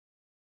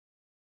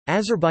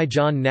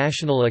Azerbaijan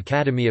National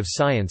Academy of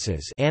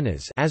Sciences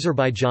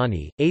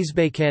Azerbaijani,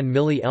 Azerbaycan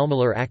Milli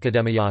Elmalar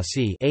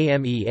Akademiyasi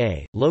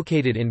AMEA,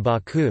 located in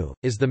Baku,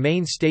 is the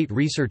main state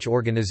research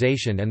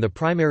organization and the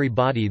primary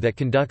body that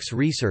conducts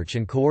research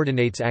and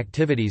coordinates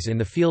activities in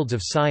the fields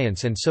of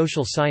science and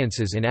social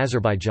sciences in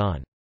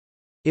Azerbaijan.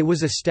 It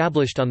was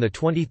established on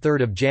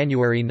 23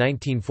 January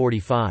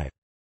 1945.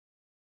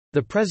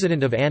 The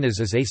president of ANAS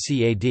is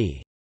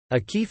ACAD.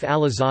 Akif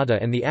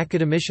Alizadeh and the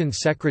academician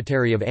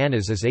secretary of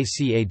ANAS is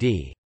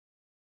ACAD.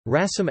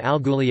 Rasim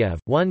Alguliev.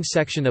 One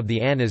section of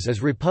the ANAS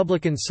is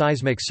Republican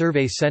Seismic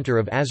Survey Center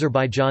of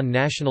Azerbaijan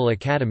National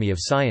Academy of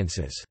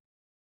Sciences.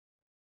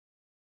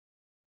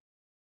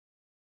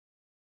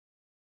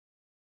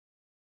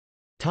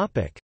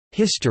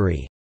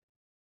 History.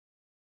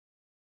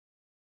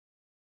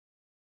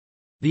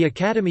 The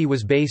academy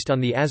was based on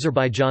the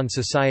Azerbaijan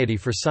Society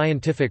for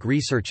Scientific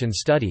Research and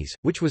Studies,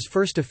 which was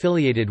first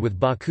affiliated with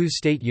Baku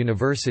State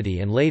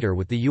University and later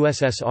with the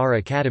USSR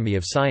Academy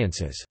of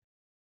Sciences.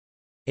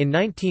 In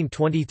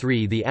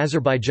 1923 the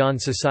Azerbaijan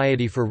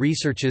Society for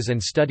Researches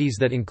and Studies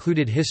that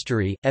included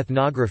history,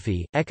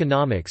 ethnography,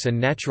 economics and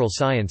natural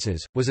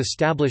sciences, was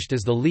established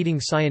as the leading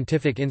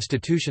scientific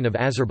institution of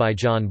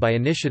Azerbaijan by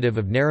initiative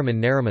of Nariman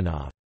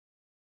Narimanov.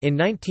 In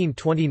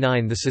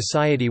 1929 the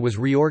society was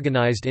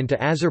reorganized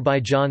into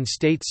Azerbaijan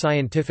State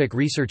Scientific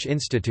Research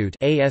Institute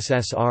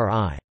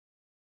ASSRI.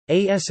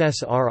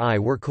 ASSRI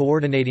were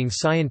coordinating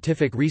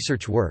scientific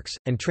research works,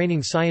 and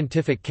training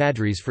scientific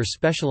cadres for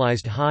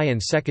specialized high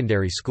and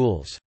secondary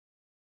schools.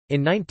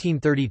 In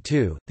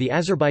 1932, the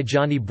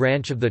Azerbaijani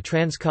branch of the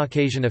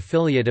Transcaucasian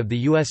affiliate of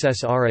the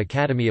USSR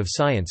Academy of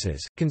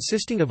Sciences,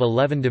 consisting of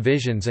 11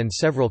 divisions and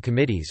several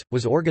committees,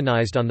 was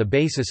organized on the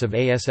basis of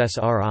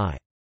ASSRI.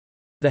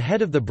 The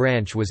head of the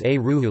branch was A.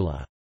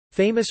 Ruhullah.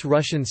 Famous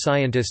Russian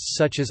scientists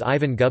such as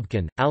Ivan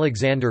Gubkin,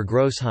 Alexander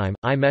Grossheim,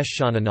 I.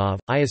 Meshchananov,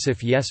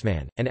 Iosif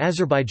Yesman, and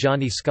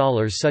Azerbaijani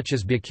scholars such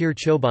as Bakir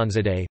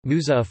Chobanzadeh,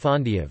 Musa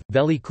Afandiev,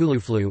 Veli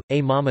Kuluflu,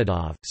 A.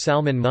 Mammadov,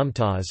 Salman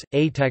Mumtaz,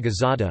 A.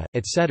 Tagazada,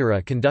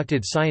 etc.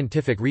 conducted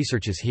scientific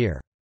researches here.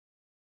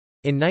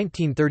 In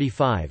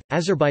 1935,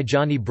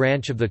 Azerbaijani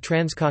branch of the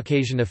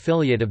Transcaucasian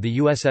affiliate of the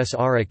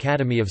USSR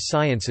Academy of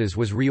Sciences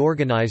was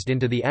reorganized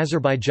into the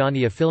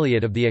Azerbaijani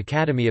affiliate of the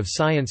Academy of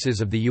Sciences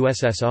of the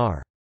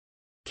USSR.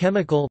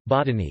 Chemical,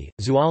 botany,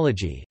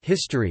 zoology,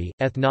 history,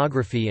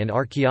 ethnography and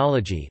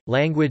archaeology,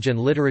 language and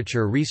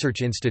literature research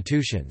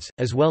institutions,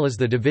 as well as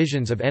the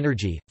divisions of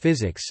energy,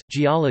 physics,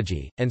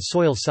 geology, and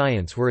soil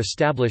science were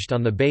established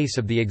on the base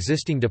of the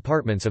existing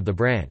departments of the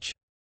branch.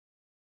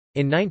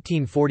 In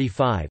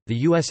 1945,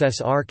 the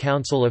USSR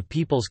Council of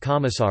People's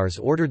Commissars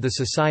ordered the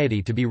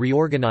society to be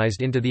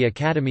reorganized into the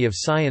Academy of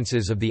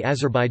Sciences of the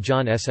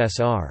Azerbaijan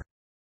SSR.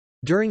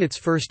 During its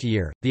first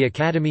year, the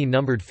academy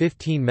numbered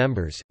 15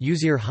 members,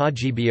 Uzir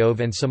Hajibiyov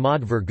and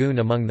Samad Vergun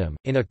among them.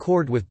 In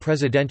accord with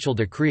presidential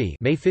decree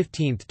May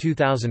 15,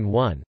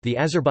 2001, the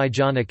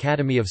Azerbaijan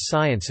Academy of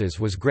Sciences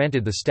was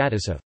granted the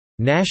status of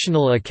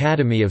National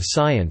Academy of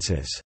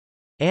Sciences.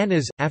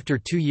 ANAS. After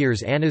 2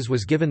 years ANAS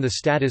was given the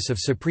status of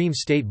supreme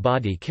state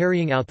body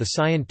carrying out the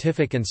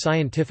scientific and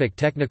scientific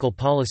technical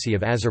policy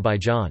of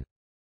Azerbaijan.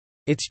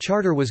 Its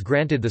charter was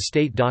granted the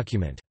state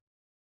document.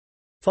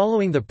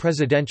 Following the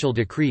presidential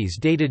decrees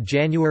dated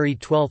January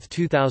 12,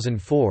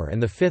 2004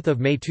 and 5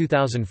 May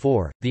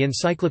 2004, the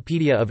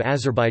Encyclopedia of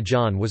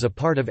Azerbaijan was a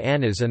part of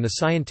ANAS and the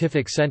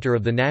Scientific Center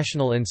of the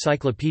National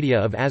Encyclopedia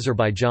of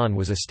Azerbaijan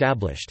was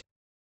established.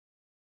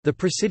 The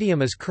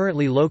Presidium is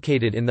currently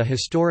located in the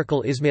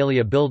historical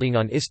Ismailia building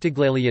on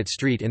Istiglaliyat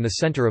Street in the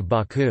center of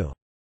Baku.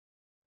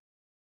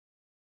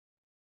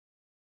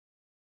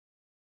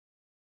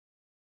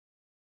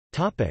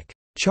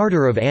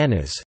 Charter of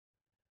ANAS.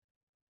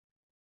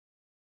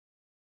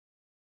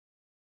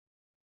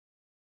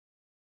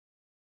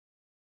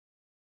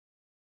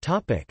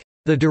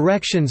 The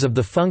directions of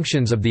the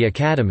functions of the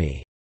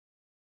Academy.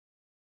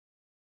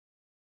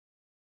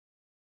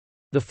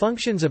 The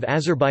functions of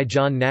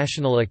Azerbaijan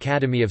National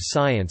Academy of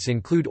Science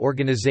include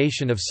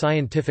organization of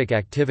scientific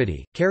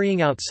activity,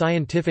 carrying out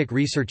scientific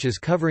researches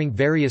covering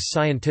various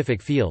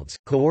scientific fields,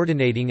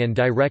 coordinating and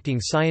directing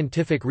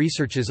scientific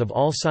researches of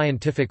all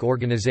scientific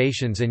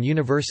organizations and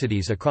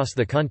universities across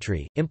the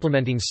country,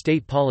 implementing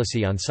state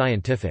policy on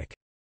scientific.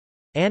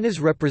 ANAS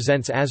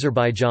represents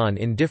Azerbaijan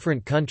in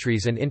different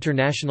countries and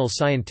international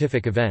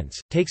scientific events,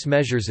 takes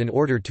measures in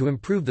order to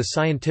improve the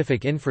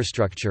scientific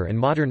infrastructure and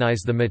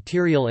modernize the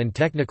material and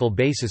technical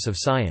basis of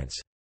science.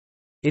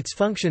 Its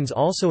functions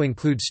also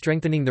include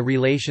strengthening the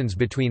relations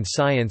between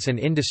science and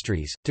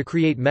industries, to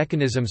create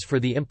mechanisms for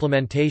the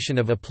implementation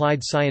of applied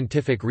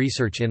scientific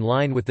research in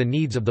line with the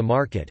needs of the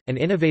market, an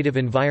innovative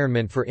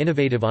environment for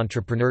innovative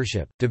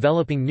entrepreneurship,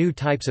 developing new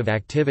types of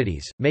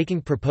activities,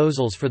 making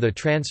proposals for the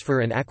transfer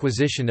and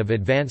acquisition of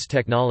advanced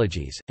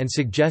technologies, and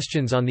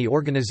suggestions on the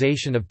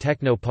organization of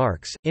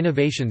techno-parks,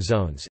 innovation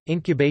zones,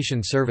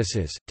 incubation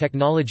services,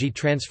 technology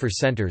transfer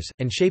centers,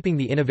 and shaping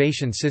the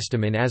innovation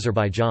system in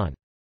Azerbaijan.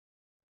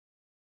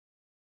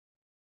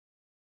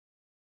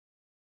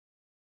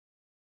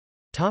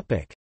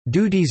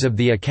 Duties of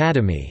the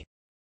Academy.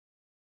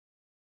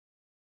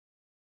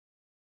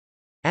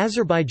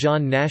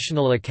 Azerbaijan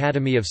National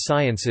Academy of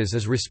Sciences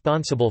is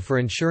responsible for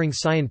ensuring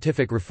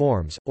scientific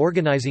reforms,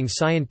 organizing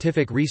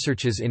scientific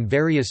researches in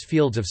various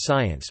fields of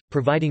science,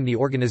 providing the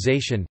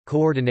organization,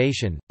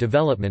 coordination,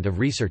 development of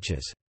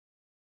researches.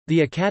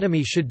 The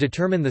Academy should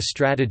determine the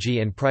strategy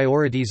and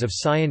priorities of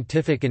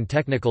scientific and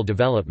technical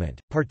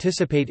development,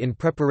 participate in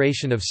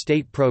preparation of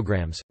state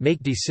programs,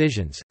 make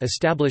decisions,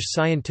 establish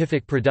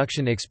scientific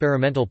production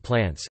experimental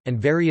plants, and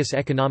various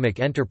economic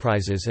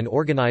enterprises and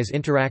organize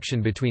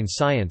interaction between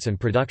science and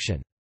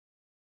production.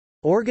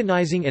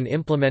 Organizing and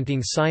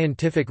implementing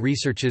scientific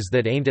researches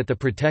that aimed at the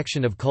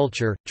protection of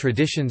culture,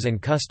 traditions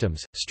and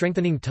customs,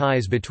 strengthening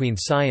ties between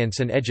science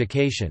and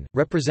education,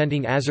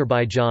 representing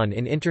Azerbaijan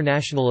in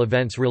international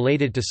events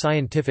related to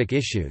scientific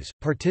issues,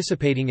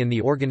 participating in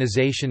the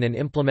organization and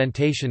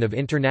implementation of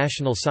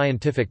international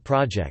scientific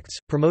projects,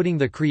 promoting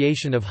the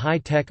creation of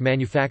high-tech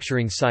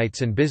manufacturing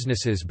sites and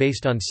businesses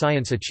based on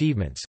science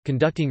achievements,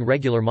 conducting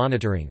regular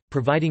monitoring,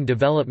 providing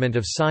development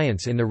of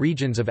science in the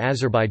regions of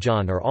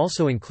Azerbaijan are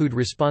also include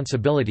responsibilities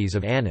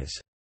of ANAS.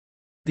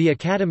 The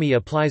Academy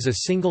applies a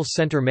single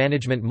center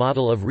management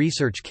model of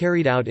research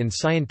carried out in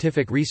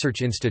scientific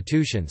research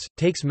institutions,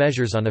 takes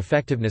measures on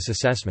effectiveness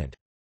assessment.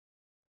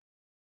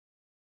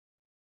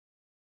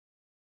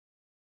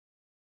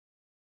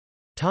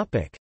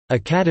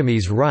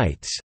 Academy's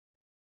rights.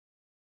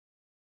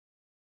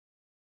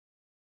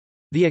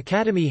 The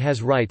Academy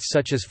has rights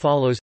such as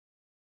follows: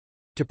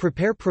 to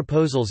prepare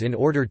proposals in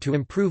order to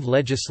improve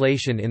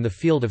legislation in the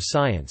field of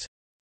science,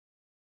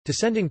 to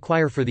send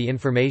inquire for the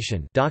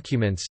information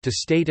documents to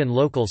state and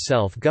local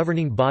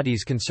self-governing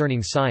bodies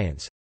concerning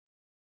science,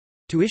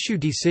 to issue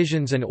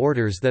decisions and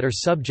orders that are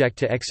subject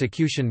to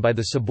execution by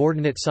the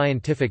subordinate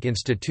scientific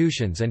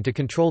institutions and to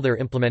control their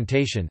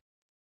implementation,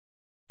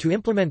 to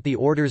implement the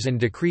orders and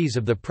decrees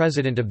of the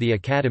President of the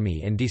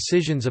Academy and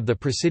decisions of the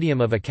Presidium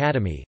of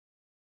Academy,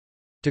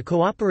 to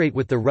cooperate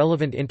with the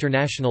relevant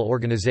international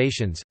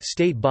organizations,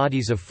 state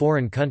bodies of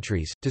foreign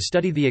countries, to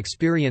study the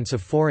experience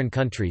of foreign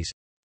countries,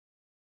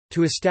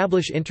 to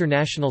establish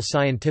international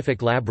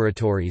scientific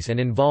laboratories and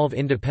involve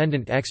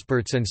independent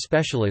experts and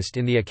specialists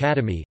in the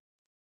Academy,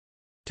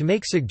 to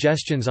make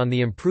suggestions on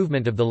the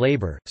improvement of the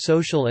labor,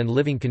 social and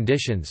living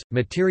conditions,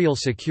 material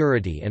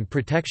security and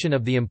protection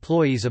of the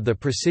employees of the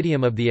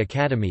Presidium of the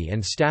Academy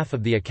and staff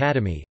of the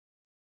Academy,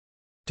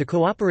 to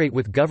cooperate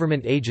with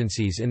government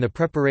agencies in the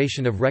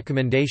preparation of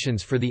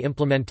recommendations for the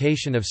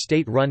implementation of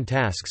state-run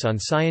tasks on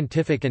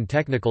scientific and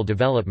technical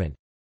development,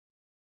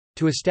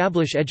 to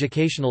establish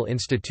educational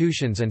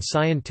institutions and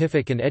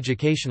scientific and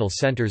educational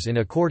centers in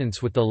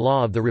accordance with the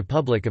law of the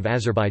Republic of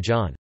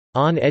Azerbaijan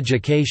on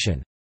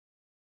education,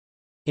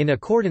 in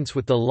accordance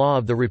with the law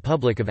of the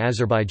Republic of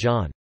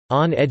Azerbaijan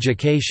on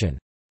education,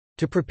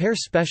 to prepare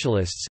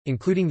specialists,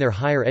 including their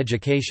higher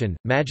education,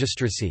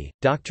 magistracy,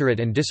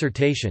 doctorate and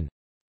dissertation,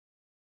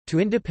 to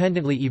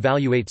independently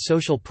evaluate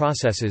social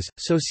processes,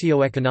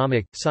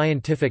 socio-economic,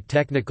 scientific,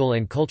 technical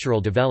and cultural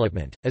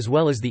development, as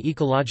well as the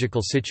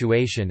ecological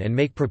situation and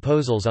make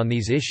proposals on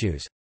these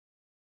issues,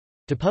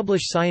 to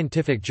publish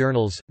scientific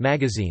journals,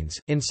 magazines,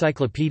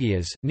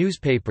 encyclopedias,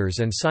 newspapers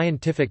and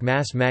scientific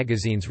mass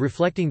magazines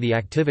reflecting the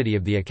activity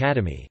of the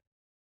Academy.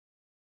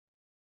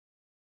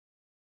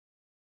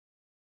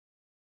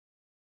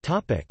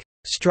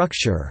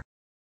 Structure.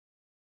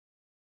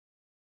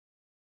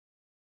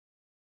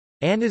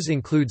 ANAS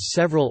includes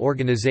several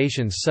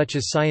organizations such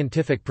as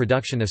Scientific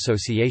Production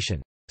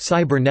Association,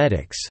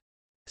 Cybernetics,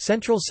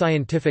 Central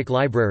Scientific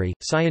Library,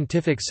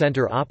 Scientific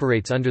Center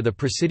operates under the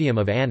Presidium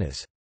of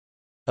ANAS.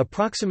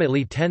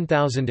 Approximately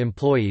 10,000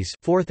 employees,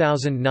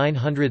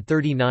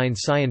 4,939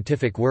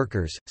 scientific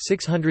workers,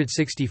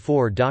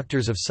 664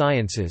 doctors of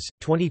sciences,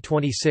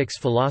 2026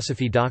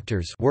 philosophy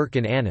doctors work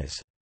in ANAS.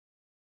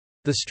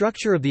 The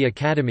structure of the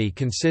Academy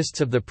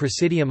consists of the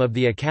Presidium of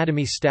the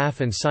Academy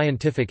staff and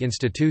scientific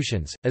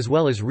institutions, as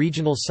well as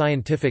regional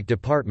scientific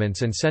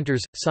departments and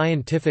centers,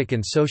 scientific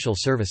and social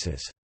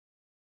services.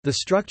 The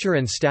structure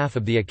and staff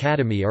of the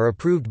Academy are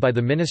approved by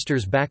the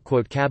Ministers'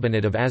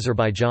 Cabinet of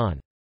Azerbaijan.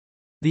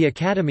 The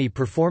Academy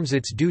performs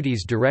its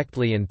duties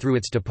directly and through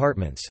its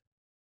departments.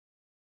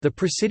 The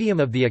Presidium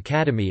of the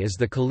Academy is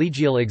the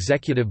collegial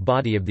executive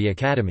body of the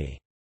Academy.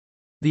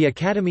 The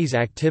Academy's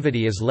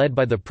activity is led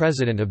by the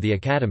President of the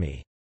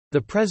Academy.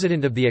 The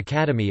President of the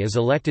Academy is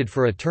elected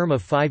for a term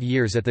of 5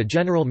 years at the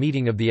General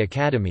Meeting of the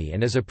Academy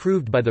and is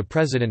approved by the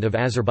President of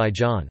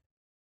Azerbaijan.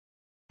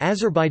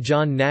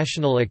 Azerbaijan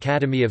National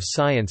Academy of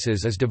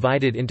Sciences is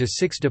divided into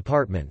 6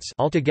 departments.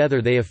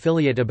 Altogether they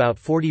affiliate about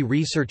 40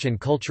 research and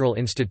cultural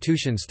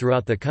institutions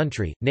throughout the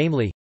country,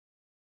 namely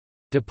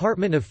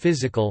Department of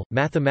Physical,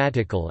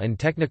 Mathematical and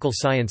Technical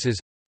Sciences,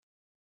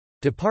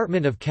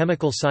 Department of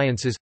Chemical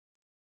Sciences,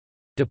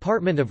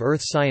 Department of Earth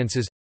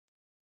Sciences,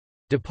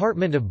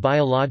 Department of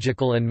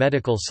Biological and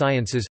Medical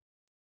Sciences,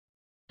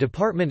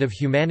 Department of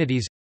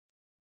Humanities,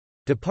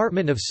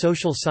 Department of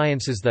Social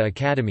Sciences. The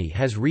Academy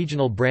has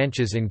regional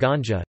branches in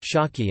Ganja,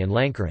 Shaki and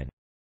Lankaran.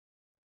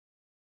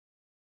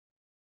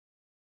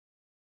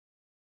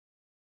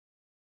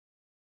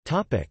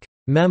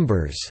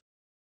 Members.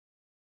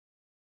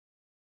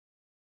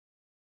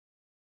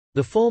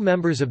 The full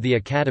members of the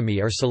Academy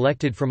are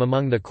selected from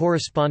among the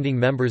corresponding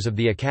members of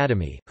the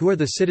Academy, who are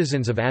the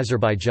citizens of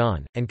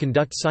Azerbaijan, and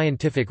conduct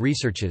scientific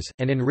researches,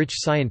 and enrich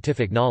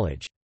scientific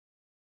knowledge.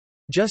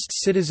 Just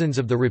citizens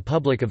of the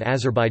Republic of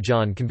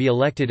Azerbaijan can be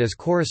elected as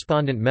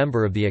correspondent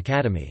member of the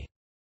Academy.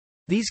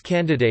 These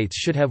candidates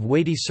should have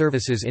weighty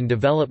services in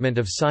development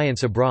of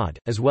science abroad,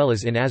 as well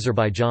as in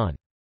Azerbaijan.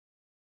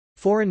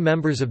 Foreign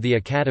members of the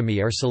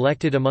Academy are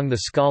selected among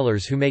the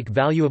scholars who make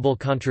valuable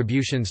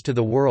contributions to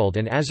the world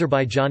and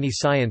Azerbaijani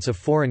science of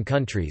foreign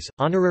countries.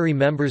 Honorary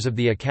members of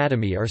the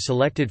Academy are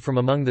selected from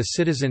among the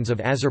citizens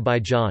of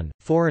Azerbaijan,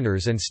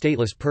 foreigners and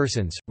stateless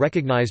persons,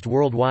 recognized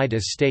worldwide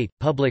as state,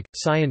 public,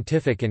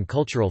 scientific and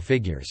cultural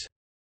figures.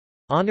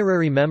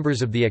 Honorary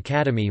members of the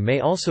Academy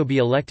may also be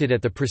elected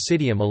at the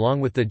Presidium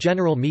along with the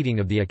General Meeting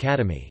of the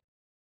Academy.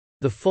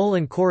 The full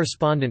and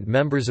correspondent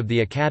members of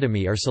the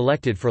Academy are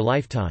selected for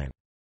lifetime.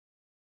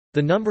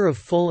 The number of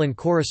full and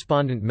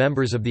correspondent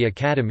members of the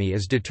Academy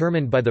is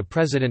determined by the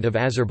President of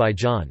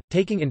Azerbaijan,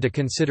 taking into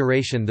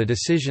consideration the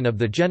decision of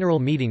the General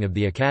Meeting of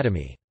the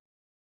Academy.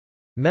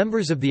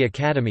 Members of the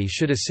Academy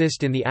should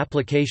assist in the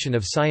application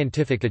of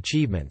scientific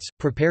achievements,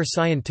 prepare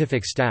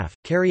scientific staff,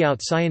 carry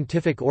out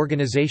scientific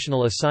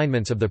organizational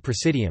assignments of the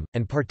Presidium,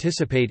 and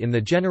participate in the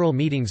general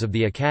meetings of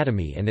the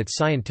Academy and its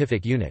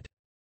scientific unit.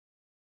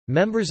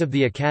 Members of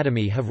the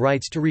Academy have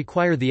rights to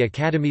require the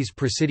Academy's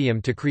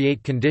Presidium to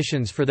create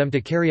conditions for them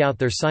to carry out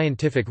their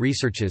scientific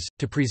researches,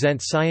 to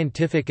present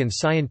scientific and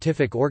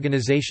scientific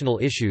organizational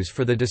issues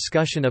for the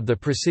discussion of the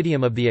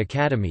Presidium of the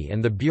Academy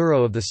and the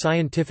Bureau of the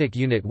scientific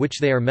unit which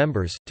they are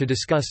members, to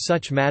discuss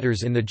such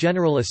matters in the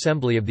General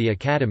Assembly of the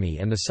Academy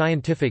and the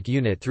scientific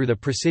unit through the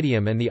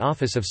Presidium and the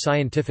Office of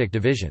Scientific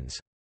Divisions.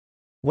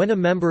 When a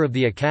member of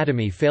the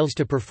Academy fails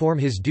to perform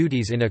his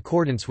duties in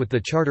accordance with the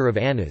Charter of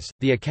Anas,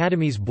 the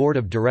Academy's Board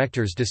of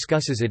Directors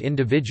discusses it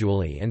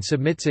individually and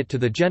submits it to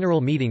the General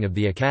Meeting of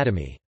the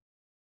Academy.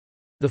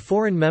 The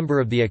foreign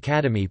member of the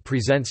Academy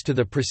presents to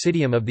the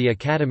Presidium of the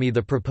Academy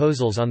the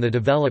proposals on the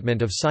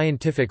development of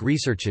scientific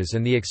researches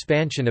and the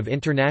expansion of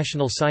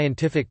international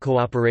scientific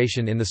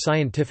cooperation in the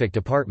scientific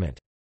department.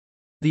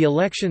 The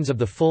elections of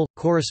the full,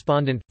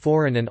 correspondent,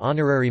 foreign and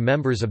honorary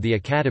members of the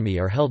Academy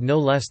are held no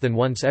less than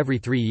once every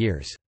 3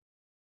 years.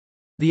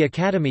 The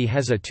Academy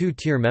has a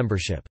two-tier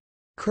membership.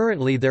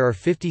 Currently there are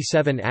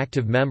 57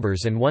 active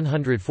members and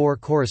 104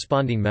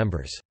 corresponding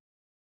members.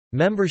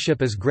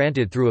 Membership is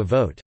granted through a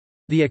vote.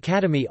 The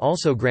Academy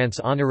also grants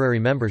honorary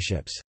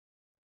memberships.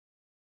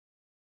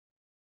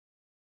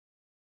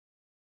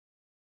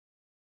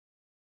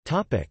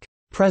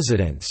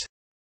 Presidents.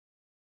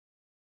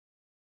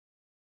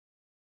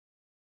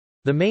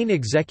 The main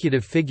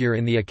executive figure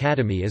in the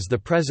Academy is the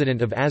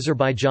President of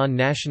Azerbaijan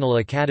National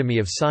Academy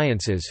of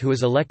Sciences, who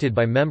is elected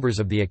by members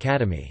of the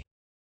Academy.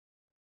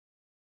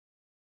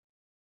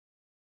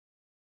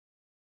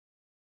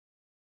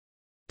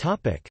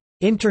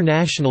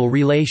 International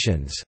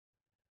relations.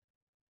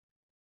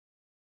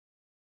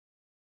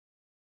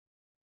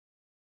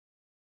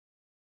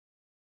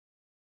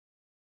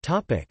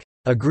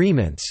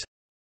 Agreements.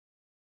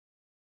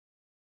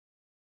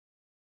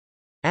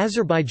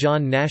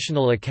 Azerbaijan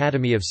National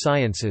Academy of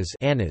Sciences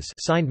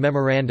signed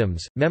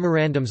memorandums,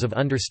 memorandums of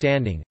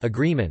understanding,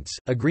 agreements,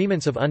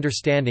 agreements of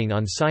understanding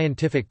on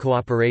scientific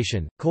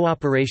cooperation,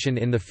 cooperation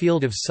in the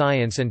field of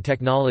science and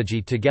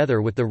technology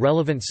together with the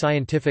relevant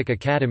scientific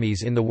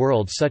academies in the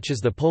world such as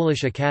the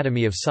Polish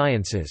Academy of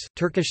Sciences,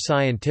 Turkish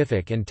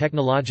Scientific and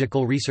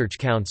Technological Research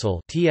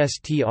Council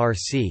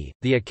 (TSTRC),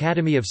 the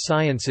Academy of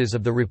Sciences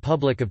of the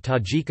Republic of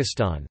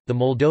Tajikistan, the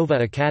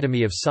Moldova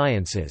Academy of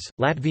Sciences,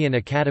 Latvian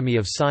Academy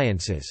of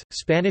Sciences,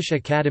 Spanish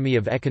Academy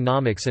of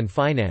Economics and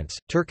Finance,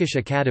 Turkish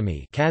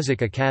Academy,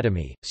 Kazakh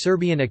Academy,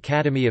 Serbian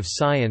Academy of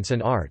Science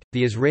and Art,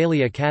 the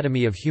Israeli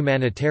Academy of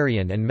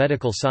Humanitarian and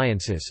Medical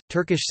Sciences,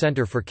 Turkish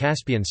Center for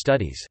Caspian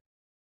Studies.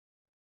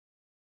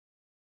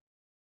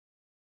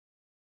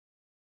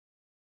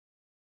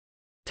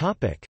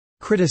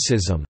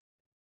 Criticism.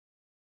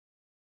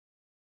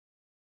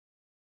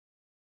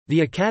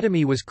 The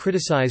Academy was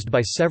criticized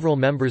by several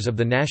members of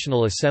the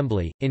National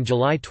Assembly, in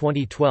July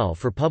 2012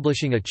 for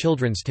publishing a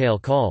children's tale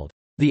called,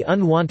 The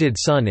Unwanted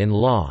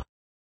Son-in-Law,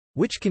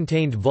 which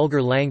contained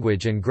vulgar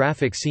language and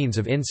graphic scenes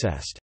of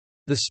incest.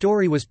 The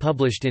story was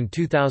published in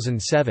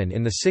 2007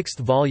 in the 6th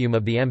volume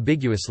of the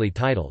ambiguously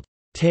titled,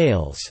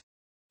 Tales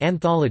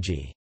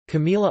anthology.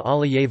 Kamila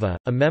Aliyeva,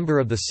 a member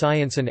of the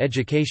Science and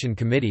Education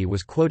Committee,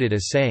 was quoted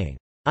as saying,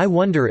 "I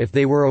wonder if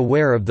they were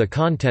aware of the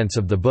contents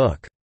of the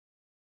book."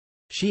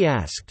 She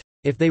asked,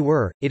 "If they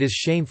were, it is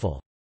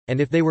shameful. And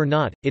if they were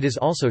not, it is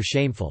also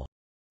shameful."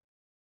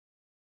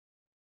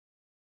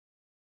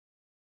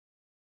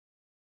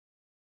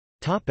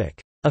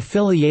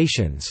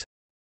 Affiliations.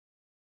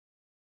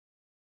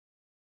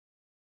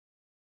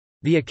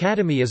 The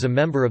Academy is a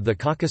member of the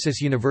Caucasus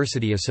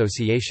University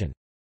Association.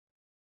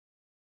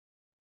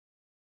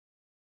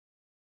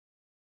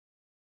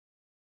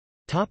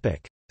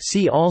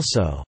 See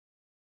also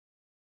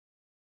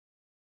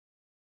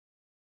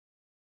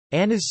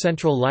Anna's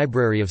Central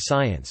Library of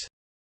Science.